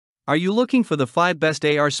Are you looking for the 5 best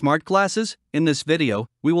AR smart glasses? In this video,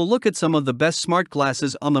 we will look at some of the best smart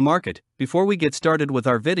glasses on the market. Before we get started with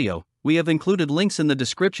our video, we have included links in the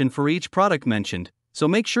description for each product mentioned, so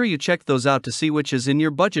make sure you check those out to see which is in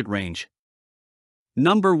your budget range.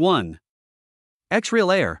 Number 1.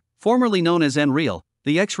 XReal Air, formerly known as XReal.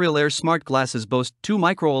 The XReal Air smart glasses boast 2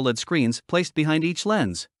 micro-OLED screens placed behind each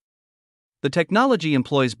lens. The technology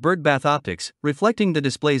employs birdbath optics, reflecting the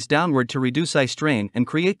displays downward to reduce eye strain and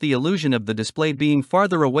create the illusion of the display being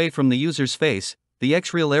farther away from the user's face. The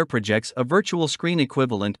XReal Air projects a virtual screen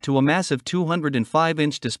equivalent to a massive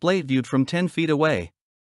 205-inch display viewed from 10 feet away.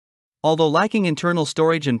 Although lacking internal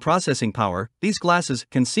storage and processing power, these glasses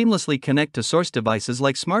can seamlessly connect to source devices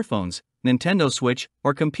like smartphones, Nintendo Switch,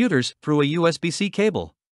 or computers through a USB-C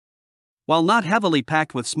cable. While not heavily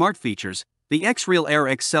packed with smart features, the XReal Air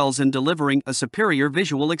excels in delivering a superior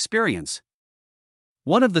visual experience.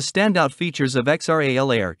 One of the standout features of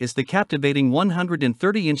XReal Air is the captivating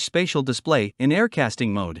 130-inch spatial display in aircasting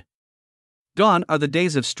mode. Gone are the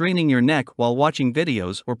days of straining your neck while watching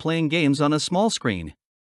videos or playing games on a small screen.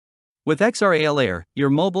 With XReal Air, your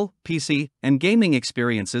mobile, PC, and gaming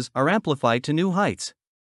experiences are amplified to new heights.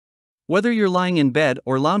 Whether you're lying in bed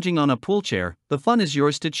or lounging on a pool chair, the fun is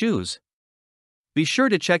yours to choose. Be sure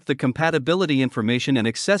to check the compatibility information and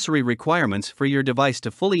accessory requirements for your device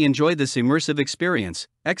to fully enjoy this immersive experience.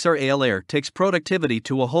 XReal Air takes productivity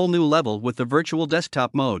to a whole new level with the virtual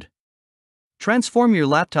desktop mode. Transform your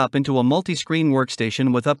laptop into a multi-screen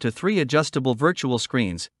workstation with up to 3 adjustable virtual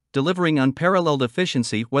screens, delivering unparalleled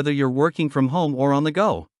efficiency whether you're working from home or on the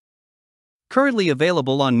go. Currently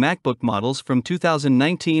available on MacBook models from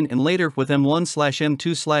 2019 and later with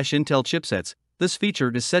M1/M2/Intel chipsets, this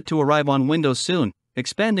feature is set to arrive on Windows soon,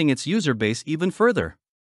 expanding its user base even further.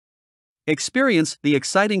 Experience the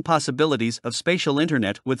exciting possibilities of spatial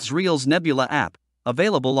internet with XReal's Nebula app,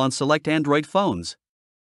 available on select Android phones.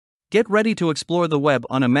 Get ready to explore the web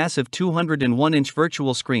on a massive 201-inch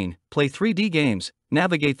virtual screen, play 3D games,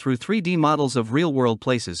 navigate through 3D models of real-world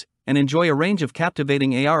places, and enjoy a range of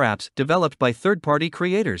captivating AR apps developed by third-party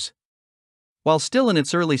creators. While still in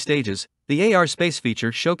its early stages, the AR Space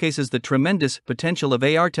feature showcases the tremendous potential of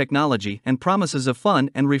AR technology and promises a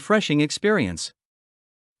fun and refreshing experience.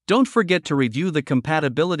 Don't forget to review the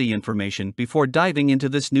compatibility information before diving into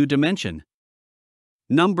this new dimension.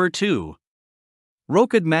 Number 2.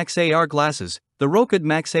 Rokid Max AR Glasses. The Rokid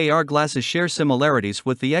Max AR Glasses share similarities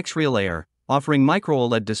with the XReal Air, offering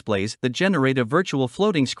micro-OLED displays that generate a virtual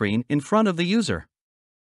floating screen in front of the user.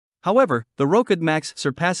 However, the Rokid Max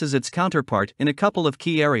surpasses its counterpart in a couple of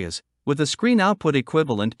key areas. With a screen output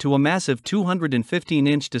equivalent to a massive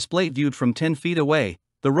 215-inch display viewed from 10 feet away,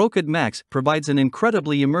 the Rokid Max provides an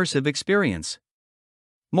incredibly immersive experience.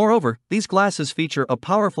 Moreover, these glasses feature a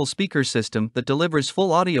powerful speaker system that delivers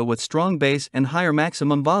full audio with strong bass and higher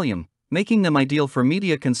maximum volume, making them ideal for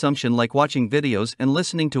media consumption like watching videos and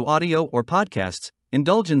listening to audio or podcasts.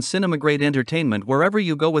 Indulge in cinema-grade entertainment wherever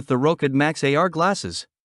you go with the Rokid Max AR Glasses.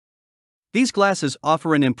 These glasses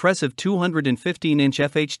offer an impressive 215-inch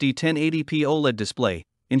FHD 1080p OLED display,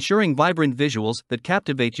 ensuring vibrant visuals that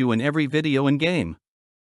captivate you in every video and game.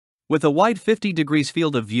 With a wide 50 degrees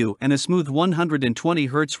field of view and a smooth 120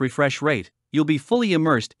 Hz refresh rate, you'll be fully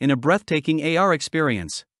immersed in a breathtaking AR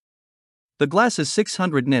experience. The glasses'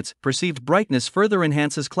 600 nits perceived brightness further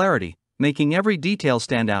enhances clarity, making every detail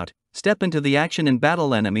stand out. Step into the action and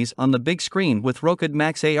battle enemies on the big screen with Rokid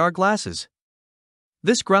Max AR Glasses.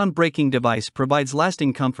 This groundbreaking device provides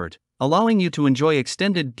lasting comfort, allowing you to enjoy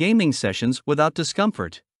extended gaming sessions without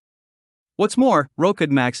discomfort. What's more, Rokid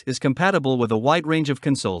Max is compatible with a wide range of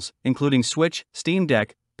consoles, including Switch, Steam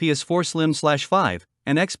Deck, PS4 Slim/5,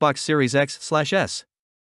 and Xbox Series X/S.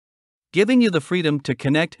 Giving you the freedom to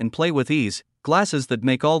connect and play with ease, glasses that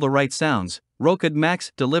make all the right sounds, Rokid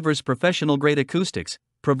Max delivers professional-grade acoustics,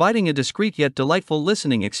 providing a discreet yet delightful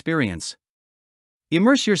listening experience.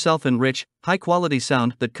 Immerse yourself in rich, high-quality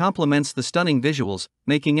sound that complements the stunning visuals,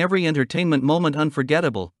 making every entertainment moment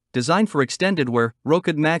unforgettable. Designed for extended wear,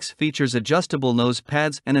 Rokid Max features adjustable nose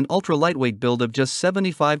pads and an ultra-lightweight build of just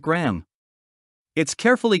 75 grams. Its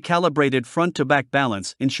carefully calibrated front-to-back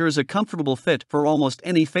balance ensures a comfortable fit for almost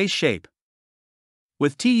any face shape.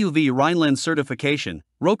 With TUV Rhineland certification,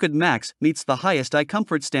 Rokid Max meets the highest eye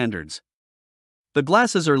comfort standards. The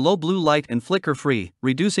glasses are low blue light and flicker-free,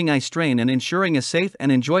 reducing eye strain and ensuring a safe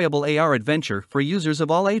and enjoyable AR adventure for users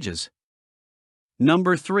of all ages.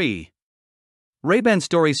 Number 3. Ray-Ban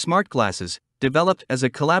Stories Smart Glasses. Developed as a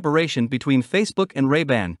collaboration between Facebook and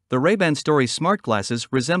Ray-Ban, the Ray-Ban Stories Smart Glasses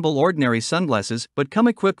resemble ordinary sunglasses but come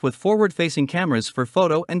equipped with forward-facing cameras for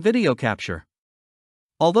photo and video capture.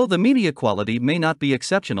 Although the media quality may not be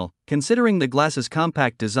exceptional, considering the glasses'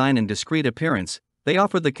 compact design and discreet appearance, they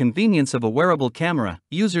offer the convenience of a wearable camera.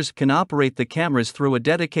 Users can operate the cameras through a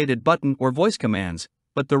dedicated button or voice commands,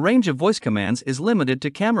 but the range of voice commands is limited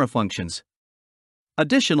to camera functions.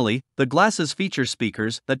 Additionally, the glasses feature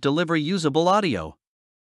speakers that deliver usable audio.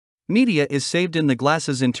 Media is saved in the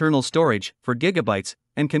glasses' internal storage for gigabytes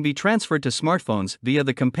and can be transferred to smartphones via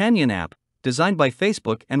the companion app, designed by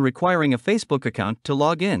Facebook and requiring a Facebook account to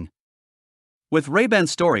log in. With Ray-Ban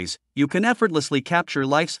Stories, you can effortlessly capture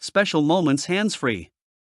life's special moments hands-free.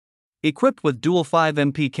 Equipped with dual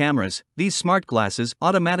 5MP cameras, these smart glasses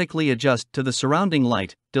automatically adjust to the surrounding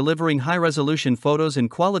light, delivering high-resolution photos and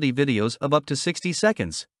quality videos of up to 60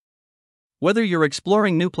 seconds. Whether you're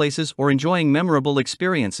exploring new places or enjoying memorable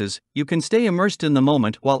experiences, you can stay immersed in the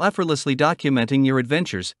moment while effortlessly documenting your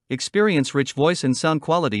adventures. Experience rich voice and sound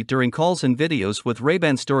quality during calls and videos with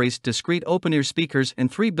Ray-Ban Stories' discrete open-ear speakers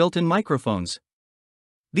and 3 built-in microphones.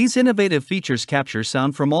 These innovative features capture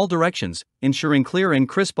sound from all directions, ensuring clear and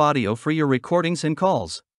crisp audio for your recordings and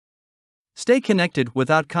calls. Stay connected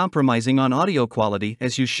without compromising on audio quality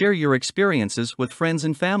as you share your experiences with friends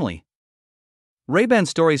and family. Ray-Ban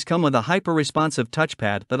Stories come with a hyper-responsive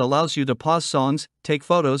touchpad that allows you to pause songs, take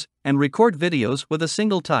photos, and record videos with a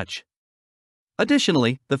single touch.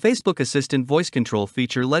 Additionally, the Facebook Assistant voice control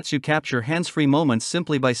feature lets you capture hands-free moments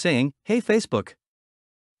simply by saying, "Hey Facebook."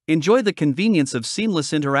 Enjoy the convenience of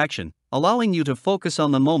seamless interaction, allowing you to focus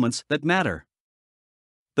on the moments that matter.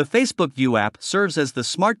 The Facebook View app serves as the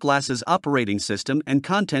smart glasses operating system and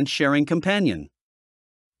content sharing companion.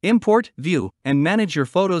 Import, view, and manage your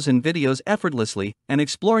photos and videos effortlessly, and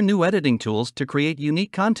explore new editing tools to create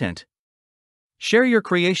unique content. Share your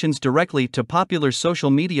creations directly to popular social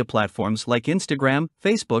media platforms like Instagram,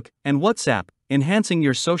 Facebook, and WhatsApp, enhancing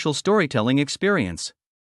your social storytelling experience.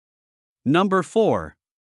 Number 4.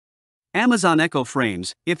 Amazon Echo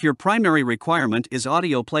Frames. If your primary requirement is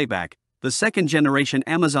audio playback, the second-generation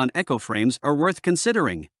Amazon Echo Frames are worth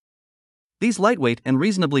considering. These lightweight and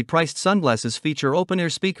reasonably priced sunglasses feature open-ear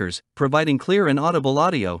speakers, providing clear and audible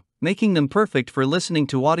audio, making them perfect for listening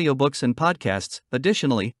to audiobooks and podcasts.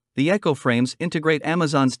 Additionally, the Echo Frames integrate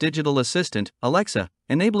Amazon's digital assistant, Alexa,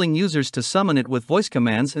 enabling users to summon it with voice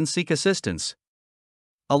commands and seek assistance.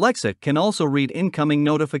 Alexa can also read incoming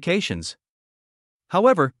notifications.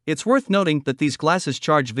 However, it's worth noting that these glasses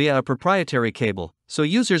charge via a proprietary cable, so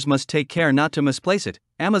users must take care not to misplace it.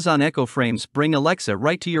 Amazon Echo Frames bring Alexa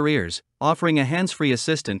right to your ears, offering a hands-free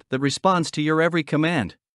assistant that responds to your every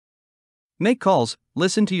command. Make calls,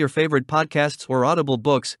 listen to your favorite podcasts or audible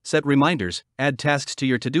books, set reminders, add tasks to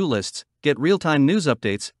your to-do lists, get real-time news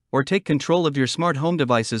updates, or take control of your smart home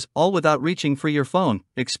devices, all without reaching for your phone.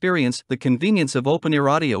 Experience the convenience of open-ear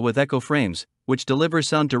audio with Echo Frames, which delivers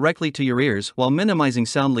sound directly to your ears while minimizing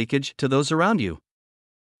sound leakage to those around you.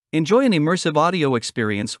 Enjoy an immersive audio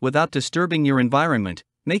experience without disturbing your environment,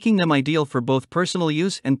 making them ideal for both personal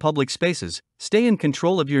use and public spaces. Stay in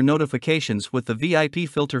control of your notifications with the VIP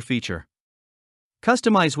filter feature.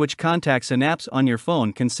 Customize which contacts and apps on your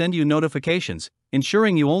phone can send you notifications,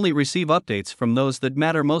 ensuring you only receive updates from those that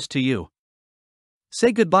matter most to you.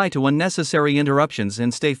 Say goodbye to unnecessary interruptions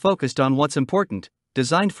and stay focused on what's important.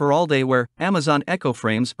 Designed for all-day wear, Amazon Echo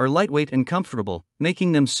Frames are lightweight and comfortable,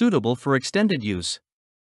 making them suitable for extended use.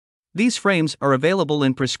 These frames are available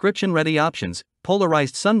in prescription-ready options,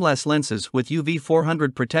 polarized sunglass lenses with UV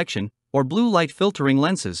 400 protection, or blue light filtering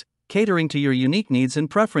lenses, catering to your unique needs and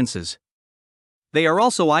preferences. They are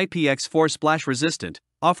also IPX4 splash resistant,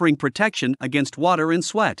 offering protection against water and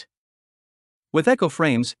sweat. With Echo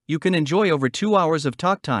Frames, you can enjoy over 2 hours of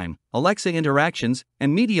talk time, Alexa interactions,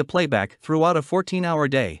 and media playback throughout a 14-hour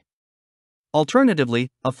day. Alternatively,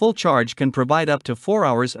 a full charge can provide up to 4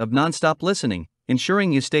 hours of non-stop listening,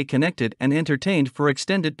 ensuring you stay connected and entertained for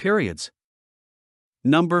extended periods.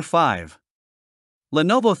 Number 5.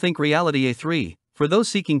 Lenovo ThinkReality A3. For those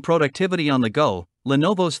seeking productivity on the go,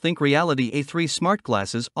 Lenovo's ThinkReality A3 smart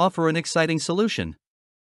glasses offer an exciting solution.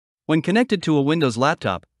 When connected to a Windows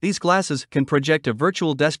laptop, these glasses can project a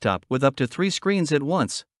virtual desktop with up to 3 screens at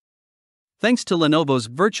once. Thanks to Lenovo's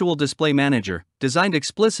Virtual Display Manager, designed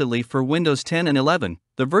explicitly for Windows 10 and 11,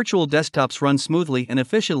 the virtual desktops run smoothly and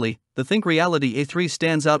efficiently. The ThinkReality A3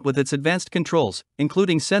 stands out with its advanced controls,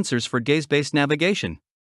 including sensors for gaze-based navigation.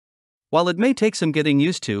 While it may take some getting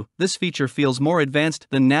used to, this feature feels more advanced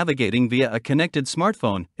than navigating via a connected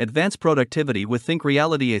smartphone. Advanced productivity with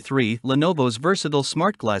ThinkReality A3, Lenovo's versatile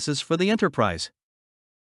smart glasses for the enterprise.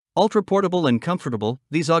 Ultra-portable and comfortable,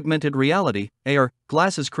 these augmented reality AR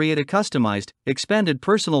glasses create a customized, expanded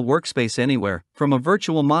personal workspace anywhere, from a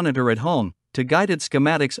virtual monitor at home To guided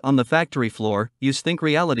schematics on the factory floor, use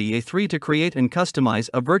ThinkReality A3 to create and customize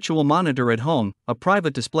a virtual monitor at home, a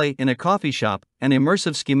private display in a coffee shop, an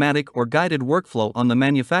immersive schematic or guided workflow on the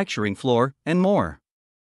manufacturing floor, and more.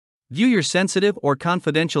 View your sensitive or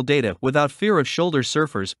confidential data without fear of shoulder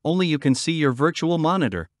surfers. Only you can see your virtual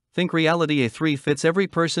monitor. ThinkReality A3 fits every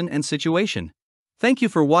person and situation. Thank you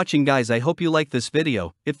for watching, guys. I hope you like this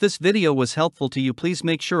video. If this video was helpful to you, please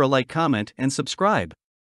make sure to like, comment, and subscribe.